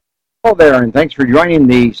Hello there, and thanks for joining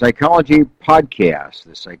the Psychology Podcast,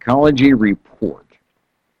 the Psychology Report.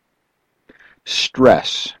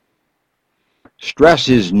 Stress. Stress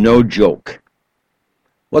is no joke.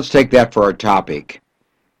 Let's take that for our topic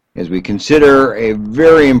as we consider a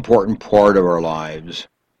very important part of our lives.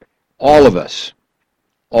 All of us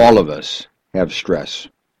have stress.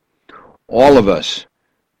 All of us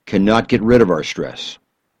cannot get rid of our stress.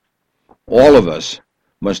 All of us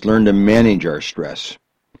must learn to manage our stress.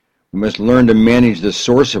 We must learn to manage the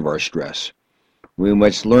source of our stress. We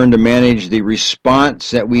must learn to manage the response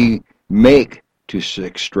that we make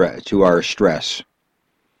to our stress.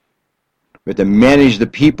 We have to manage the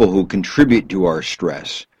people who contribute to our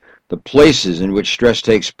stress, the places in which stress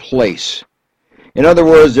takes place. In other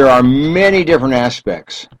words, there are many different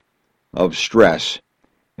aspects of stress,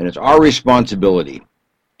 and it's our responsibility,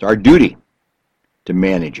 it's our duty to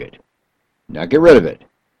manage it, not get rid of it.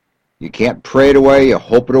 You can't pray it away, you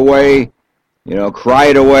hope it away, cry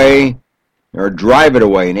it away, or drive it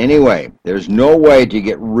away in any way. There's no way to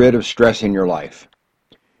get rid of stress in your life.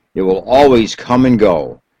 It will always come and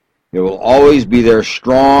go. It will always be there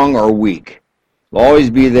strong or weak. It will always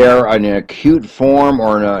be there in an acute form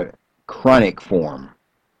or in a chronic form.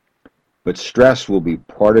 But stress will be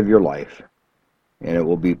part of your life, and it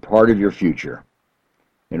will be part of your future.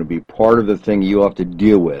 It will be part of the thing you'll have to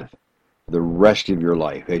deal with the rest of your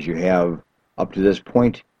life as you have up to this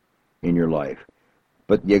point in your life.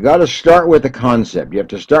 But you got to start with the concept. You have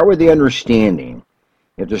to start with the understanding.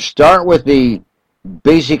 You have to start with the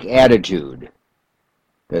basic attitude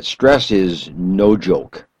that stress is no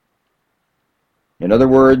joke. In other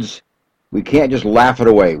words, we can't just laugh it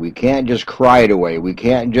away. We can't just cry it away. We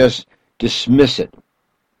can't just dismiss it.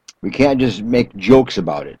 We can't just make jokes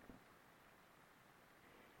about it.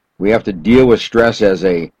 We have to deal with stress as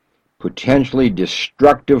a potentially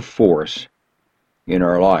destructive force in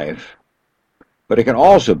our life, but it can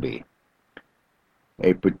also be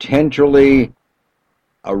a potentially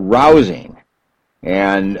arousing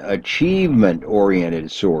and achievement-oriented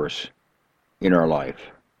source in our life.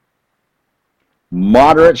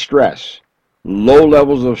 Moderate stress, low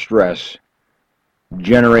levels of stress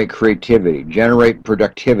generate creativity, generate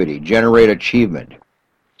productivity, generate achievement,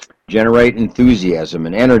 generate enthusiasm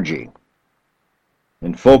and energy,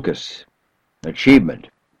 and focus, achievement.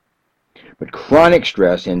 But chronic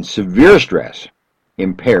stress and severe stress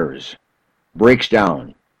impairs, breaks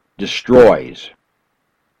down, destroys,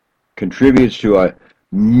 contributes to a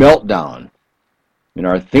meltdown in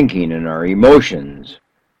our thinking and our emotions,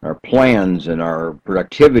 our plans and our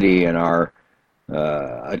productivity and our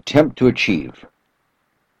attempt to achieve.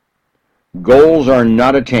 Goals are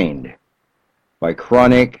not attained by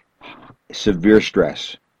chronic, severe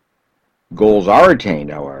stress. Goals are attained,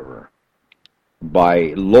 however,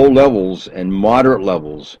 by low levels and moderate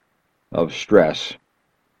levels of stress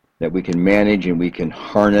that we can manage and we can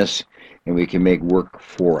harness and we can make work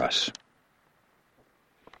for us.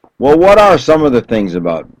 Well, what are some of the things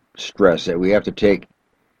about stress that we have to take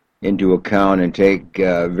into account and take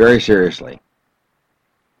very seriously?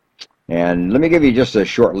 And let me give you just a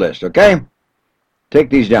short list, okay? Take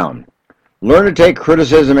these down. Learn to take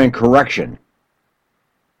criticism and correction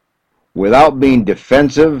without being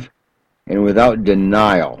defensive and without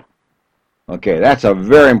denial. Okay, that's a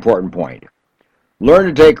very important point. Learn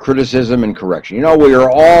to take criticism and correction. We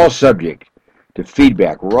are all subject to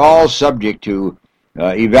feedback. We're all subject to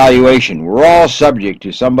evaluation. We're all subject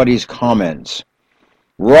to somebody's comments.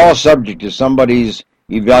 We're all subject to somebody's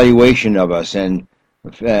evaluation of us and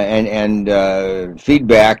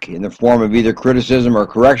feedback in the form of either criticism or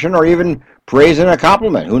correction or even praise and a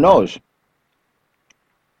compliment. Who knows?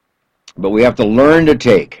 But we have to learn to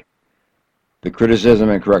take the criticism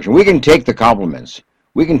and correction. We can take the compliments.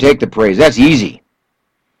 We can take the praise. That's easy.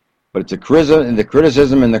 But it's the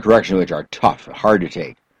criticism and the correction which are tough, hard to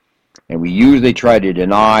take. And we usually try to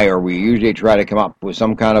deny, or we usually try to come up with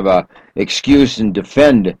some kind of a excuse and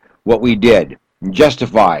defend what we did and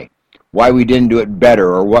justify why we didn't do it better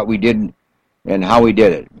or what we did and how we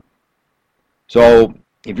did it. So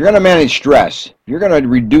if you're going to manage stress, if you're going to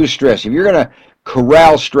reduce stress, if you're going to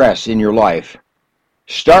corral stress in your life,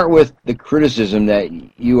 start with the criticism that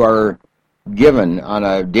you are given on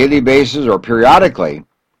a daily basis or periodically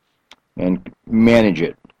and manage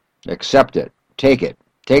it, accept it, take it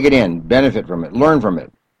in, benefit from it, learn from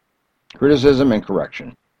it. Criticism and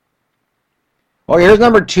correction. Well, here's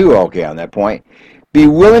number 2, okay, on that point. Be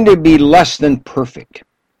willing to be less than perfect.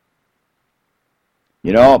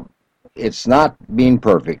 It's not being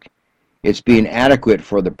perfect. It's being adequate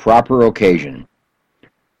for the proper occasion.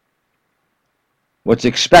 What's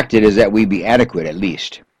expected is that we be adequate at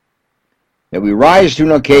least. That we rise to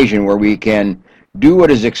an occasion where we can do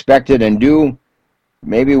what is expected and do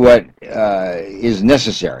maybe what is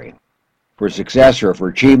necessary for success or for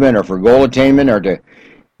achievement or for goal attainment or to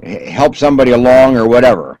help somebody along or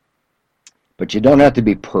whatever. But you don't have to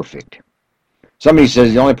be perfect. Somebody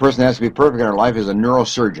says the only person that has to be perfect in our life is a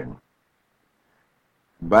neurosurgeon.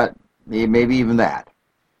 But maybe even that.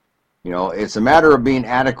 It's a matter of being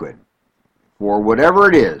adequate for whatever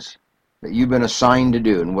it is that you've been assigned to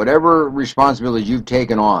do and whatever responsibilities you've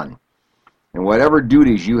taken on and whatever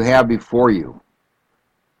duties you have before you.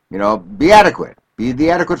 Be adequate. Be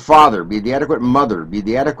the adequate father. Be the adequate mother. Be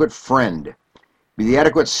the adequate friend. Be the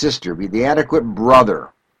adequate sister. Be the adequate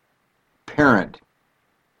brother, parent.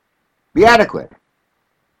 Be adequate.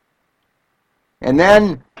 And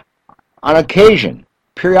then, on occasion,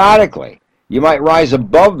 periodically, you might rise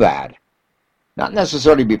above that. Not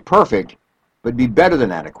necessarily be perfect, but be better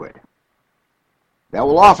than adequate. That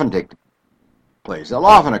will often take place. That will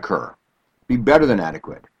often occur. Be better than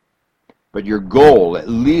adequate. But your goal, at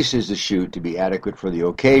least, is to shoot to be adequate for the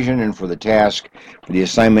occasion and for the task, for the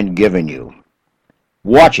assignment given you.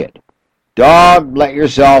 Watch it. Don't let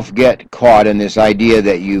yourself get caught in this idea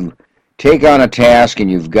that you take on a task and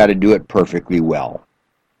you've got to do it perfectly well.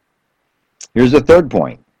 Here's the third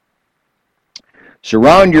point.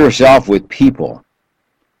 Surround yourself with people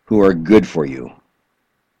who are good for you.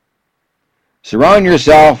 Surround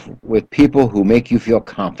yourself with people who make you feel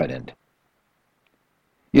confident.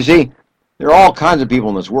 You see, there are all kinds of people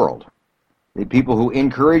in this world. The people who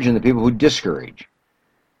encourage and the people who discourage.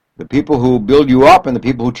 The people who build you up and the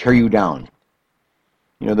people who tear you down.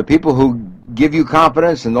 The people who give you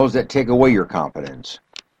confidence and those that take away your confidence.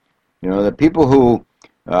 The people who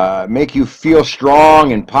make you feel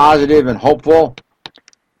strong and positive and hopeful,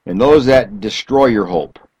 and those that destroy your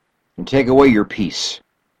hope and take away your peace.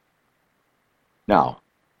 Now,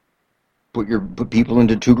 put people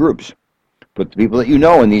into two groups. Put the people that you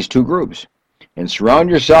know in these two groups. And surround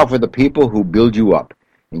yourself with the people who build you up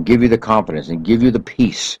and give you the confidence and give you the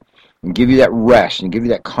peace and give you that rest and give you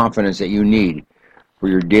that confidence that you need for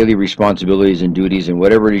your daily responsibilities and duties and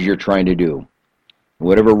whatever it is you're trying to do,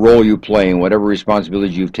 whatever role you play and whatever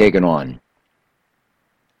responsibilities you've taken on.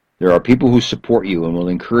 There are people who support you and will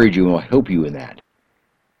encourage you and will help you in that.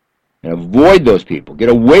 And avoid those people. Get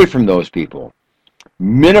away from those people.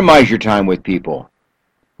 Minimize your time with people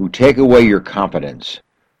who take away your confidence,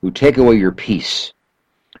 who take away your peace,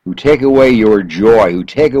 who take away your joy, who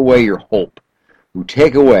take away your hope, who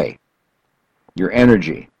take away your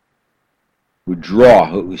energy,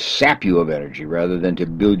 who sap you of energy rather than to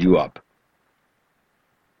build you up.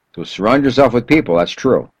 So surround yourself with people, that's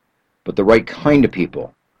true, but the right kind of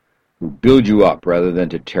people who build you up rather than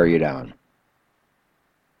to tear you down.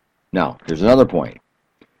 Now, here's another point.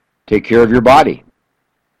 Take care of your body.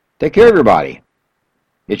 Take care of your body.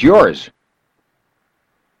 It's yours.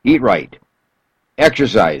 Eat right.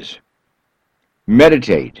 Exercise.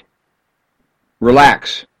 Meditate.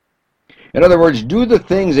 Relax. In other words, do the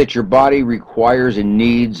things that your body requires and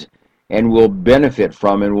needs and will benefit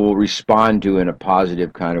from and will respond to in a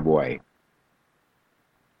positive kind of way.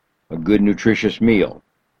 A good nutritious meal.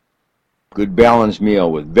 Good balanced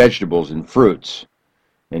meal with vegetables and fruits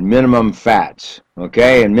and minimum fats,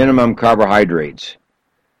 okay, and minimum carbohydrates.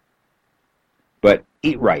 But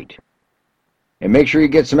eat right. And make sure you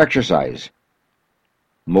get some exercise.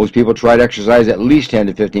 Most people try to exercise at least 10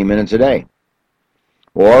 to 15 minutes a day.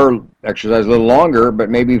 Or exercise a little longer, but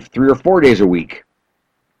maybe 3 or 4 days a week.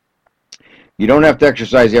 You don't have to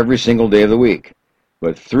exercise every single day of the week.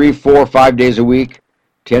 But 3, 4, 5 days a week,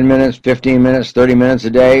 10 minutes, 15 minutes, 30 minutes a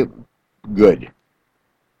day, good.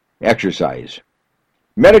 Exercise.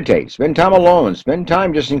 Meditate. Spend time alone. Spend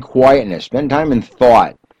time just in quietness. Spend time in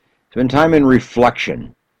thought. Spend time in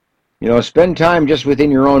reflection. Spend time just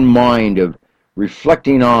within your own mind of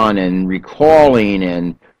reflecting on and recalling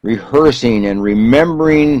and rehearsing and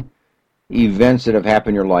remembering events that have happened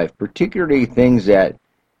in your life, particularly things that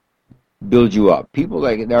build you up. People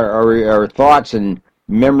that are thoughts and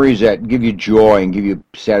memories that give you joy and give you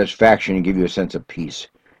satisfaction and give you a sense of peace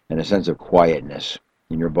and a sense of quietness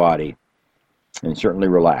in your body. And certainly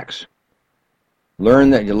relax. Learn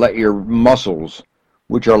that you let your muscles,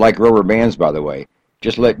 which are like rubber bands, by the way,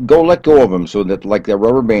 just let go of them so that, like that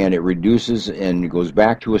rubber band, it reduces and goes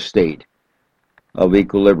back to a state of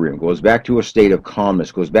equilibrium, goes back to a state of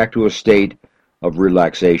calmness, goes back to a state of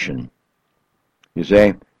relaxation. You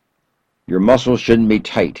say, your muscles shouldn't be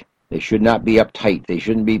tight. They should not be uptight. They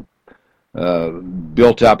shouldn't be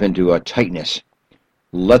built up into a tightness.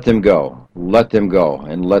 Let them go. Let them go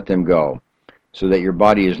and let them go so that your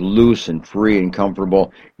body is loose and free and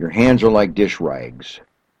comfortable. Your hands are like dish rags.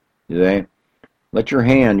 You see? Let your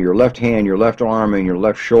left arm, and your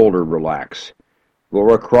left shoulder relax.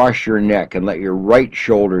 Go across your neck and let your right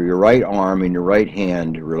shoulder, your right arm, and your right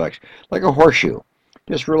hand relax. Like a horseshoe.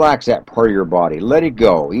 Just relax that part of your body. Let it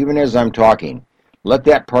go. Even as I'm talking, let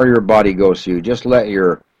that part of your body go. So you just let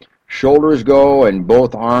your shoulders go and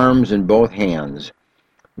both arms and both hands.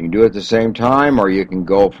 You can do it at the same time, or you can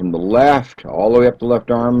go from the left all the way up the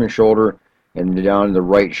left arm and shoulder and down to the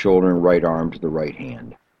right shoulder and right arm to the right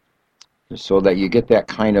hand. So that you get that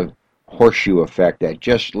kind of horseshoe effect, that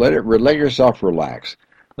just let yourself relax.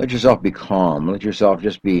 Let yourself be calm. Let yourself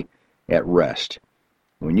just be at rest.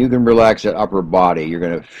 When you can relax that upper body, you're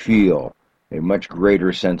going to feel a much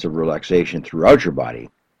greater sense of relaxation throughout your body.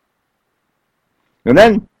 And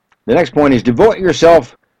then the next point is devote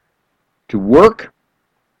yourself to work,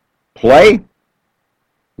 play,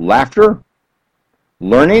 laughter,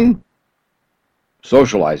 learning,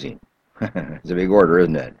 socializing. It's a big order,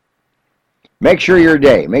 isn't it? Make sure your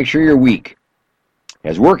day, make sure your week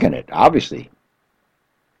has work in it, obviously.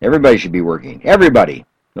 Everybody should be working. Everybody.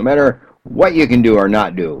 No matter what you can do or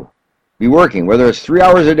not do. Be working, whether it's 3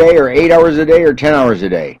 hours a day or 8 hours a day or 10 hours a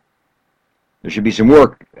day. There should be some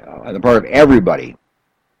work on the part of everybody.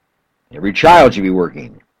 Every child should be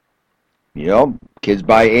working. You know, kids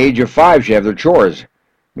by age of 5 should have their chores.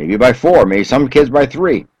 Maybe by 4, maybe some kids by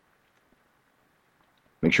 3.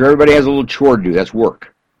 Make sure everybody has a little chore to do. That's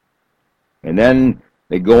work. And then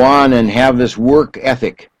they go on and have this work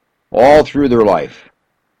ethic all through their life.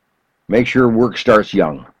 Make sure work starts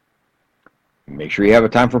young. Make sure you have a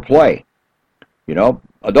time for play. You know,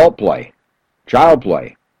 adult play, child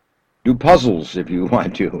play. Do puzzles if you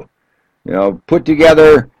want to. You know, put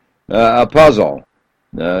together a puzzle,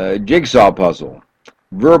 a jigsaw puzzle,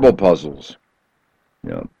 verbal puzzles. You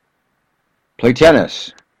know, play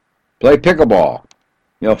tennis, play pickleball.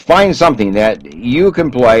 You know, find something that you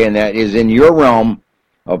can play and that is in your realm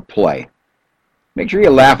of play. Make sure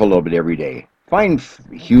you laugh a little bit every day. Find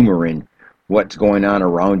humor in what's going on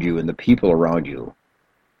around you and the people around you.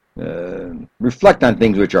 Reflect on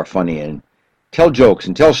things which are funny and tell jokes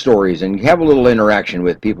and tell stories and have a little interaction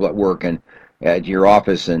with people at work and at your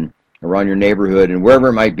office and around your neighborhood and wherever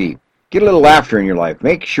it might be. Get a little laughter in your life.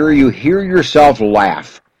 Make sure you hear yourself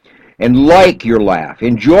laugh and like your laugh.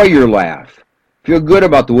 Enjoy your laugh. Feel good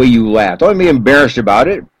about the way you laugh. Don't be embarrassed about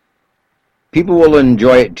it. People will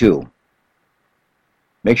enjoy it too.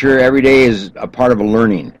 Make sure every day is a part of a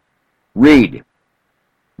learning. Read.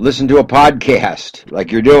 Listen to a podcast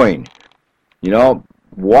like you're doing. You know,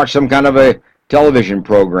 watch some kind of a television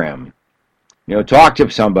program. You know, talk to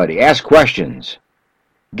somebody. Ask questions.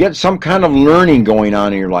 Get some kind of learning going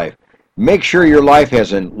on in your life. Make sure your life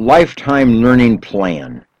has a lifetime learning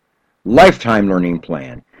plan. Lifetime learning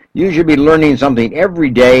plan. You should be learning something every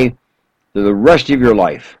day for the rest of your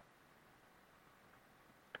life.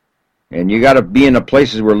 And you got to be in the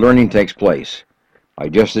places where learning takes place. I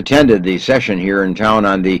just attended the session here in town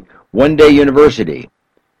on the one-day university.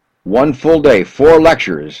 1 full day, 4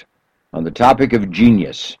 lectures on the topic of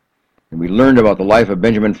genius. And we learned about the life of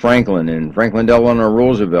Benjamin Franklin and Franklin Delano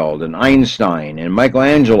Roosevelt and Einstein and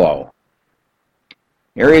Michelangelo.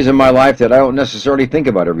 Areas in my life that I don't necessarily think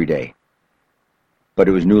about every day. But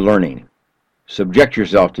it was new learning. Subject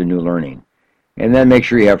yourself to new learning. And then make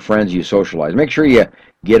sure you have friends you socialize. Make sure you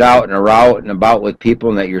get out and about with people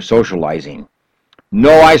and that you're socializing.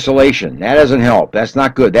 No isolation. That doesn't help. That's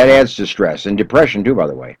not good. That adds to stress and depression too, by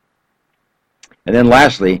the way. And then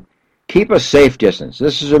lastly, keep a safe distance.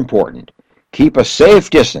 This is important. Keep a safe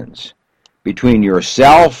distance between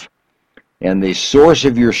yourself and the source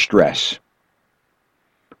of your stress.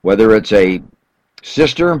 Whether it's a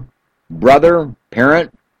sister, brother,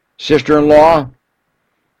 parent, sister-in-law,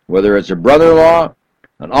 whether it's a brother-in-law,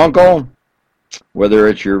 an uncle, whether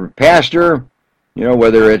it's your pastor, you know,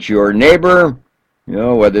 whether it's your neighbor, you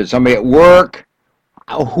know, whether it's somebody at work,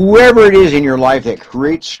 whoever it is in your life that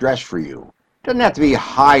creates stress for you. It doesn't have to be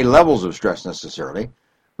high levels of stress necessarily,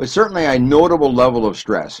 but certainly a notable level of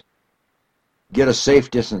stress. Get a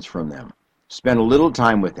safe distance from them. Spend a little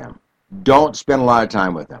time with them. Don't spend a lot of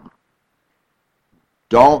time with them.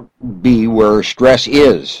 Don't be where stress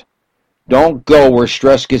is. Don't go where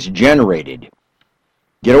stress gets generated.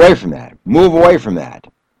 Get away from that. Move away from that.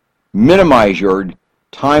 Minimize your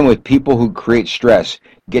time with people who create stress.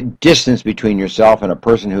 Get distance between yourself and a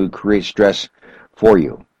person who creates stress for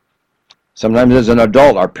you. Sometimes as an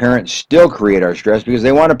adult, our parents still create our stress because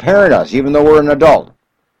they want to parent us, even though we're an adult.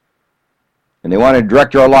 And they want to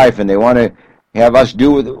direct our life, and they want to have us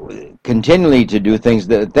continually to do things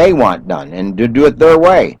that they want done, and to do it their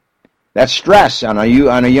way. That's stress on a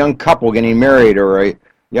young couple getting married, or a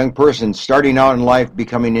young person starting out in life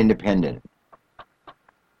becoming independent.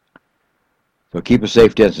 So keep a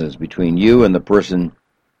safe distance between you and the person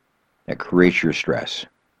that creates your stress.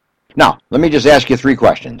 Now, let me just ask you 3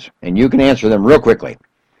 questions, and you can answer them real quickly.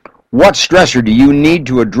 What stressor do you need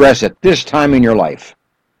to address at this time in your life?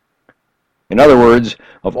 In other words,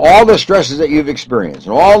 of all the stresses that you've experienced,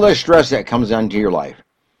 and all the stress that comes into your life,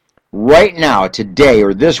 right now, today,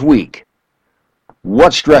 or this week,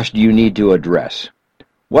 what stress do you need to address?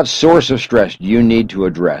 What source of stress do you need to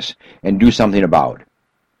address and do something about?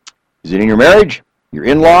 Is it in your marriage, your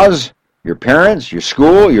in-laws, your parents, your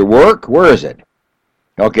school, your work? Where is it?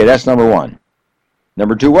 Okay, that's number 1.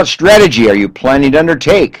 Number 2, what strategy are you planning to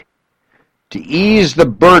undertake to ease the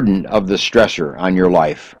burden of the stressor on your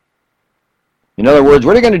life? In other words,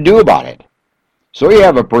 what are you going to do about it? So you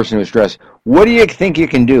have a person with stress. What do you think you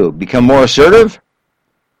can do? Become more assertive?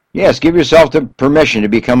 Yes, give yourself the permission to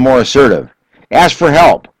become more assertive. Ask for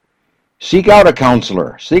help. Seek out a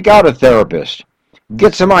counselor. Seek out a therapist.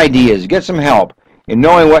 Get some ideas. Get some help in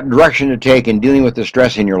knowing what direction to take in dealing with the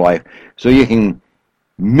stress in your life so you can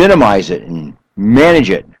minimize it and manage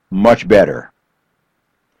it much better.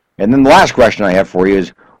 And then the last question I have for you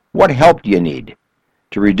is, what help do you need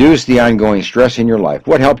to reduce the ongoing stress in your life?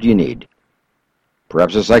 What help do you need?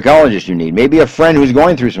 Perhaps a psychologist you need. Maybe a friend who's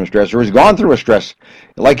going through some stress or has gone through a stress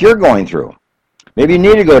like you're going through. Maybe you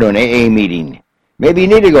need to go to an AA meeting. Maybe you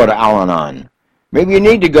need to go to Al-Anon. Maybe you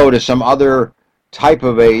need to go to some other type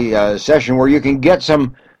of a session where you can get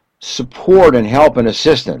some support and help and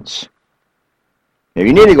assistance. Maybe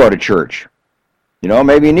you need to go to church.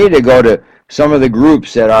 Maybe you need to go to some of the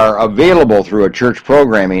groups that are available through a church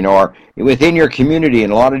programming or within your community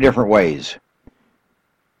in a lot of different ways.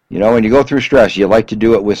 When you go through stress, you like to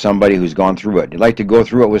do it with somebody who's gone through it. You'd like to go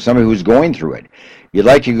through it with somebody who's going through it. You'd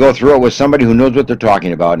like to go through it with somebody who knows what they're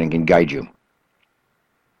talking about and can guide you.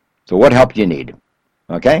 So what help do you need?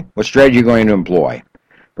 Okay? What strategy are you going to employ?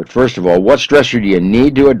 But first of all, what stressor do you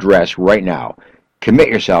need to address right now? Commit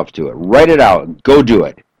yourself to it. Write it out. Go do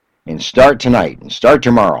it. And start tonight and start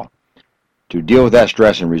tomorrow to deal with that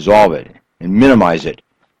stress and resolve it and minimize it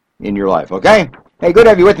in your life. Okay? Hey, good to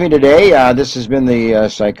have you with me today. This has been the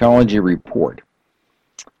Psychology Report.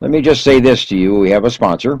 Let me just say this to you. We have a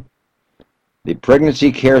sponsor, the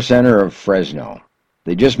Pregnancy Care Center of Fresno.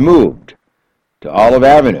 They just moved to Olive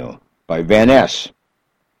Avenue by Van Ness.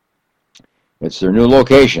 It's their new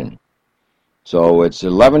location. So it's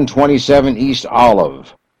 1127 East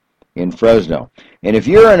Olive in Fresno. And if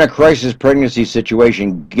you're in a crisis pregnancy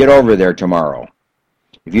situation, get over there tomorrow.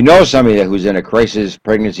 If you know somebody who's in a crisis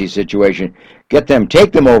pregnancy situation,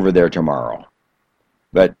 take them over there tomorrow.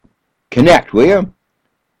 But connect, will you?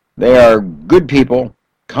 They are good people,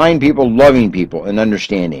 kind people, loving people, and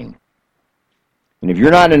understanding. And if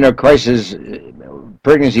you're not in a crisis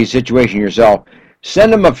pregnancy situation yourself,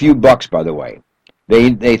 send them a few bucks, by the way.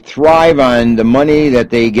 They thrive on the money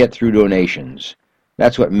that they get through donations.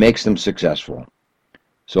 That's what makes them successful.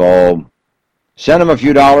 So send them a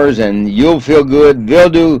few dollars and you'll feel good. They'll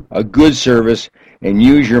do a good service and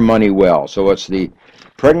use your money well. So it's the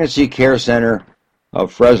Pregnancy Care Center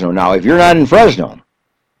of Fresno. Now, if you're not in Fresno,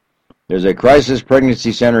 there's a crisis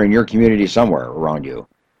pregnancy center in your community somewhere around you.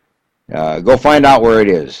 Go find out where it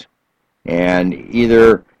is and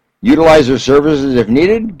either utilize their services if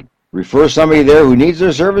needed, refer somebody there who needs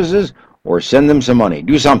their services, or send them some money.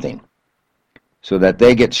 Do something so that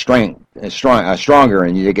they get stronger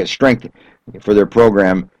and you get strength for their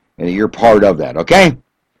program and you're part of that, okay?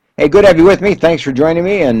 Hey, good to have you with me. Thanks for joining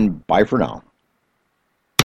me, and bye for now.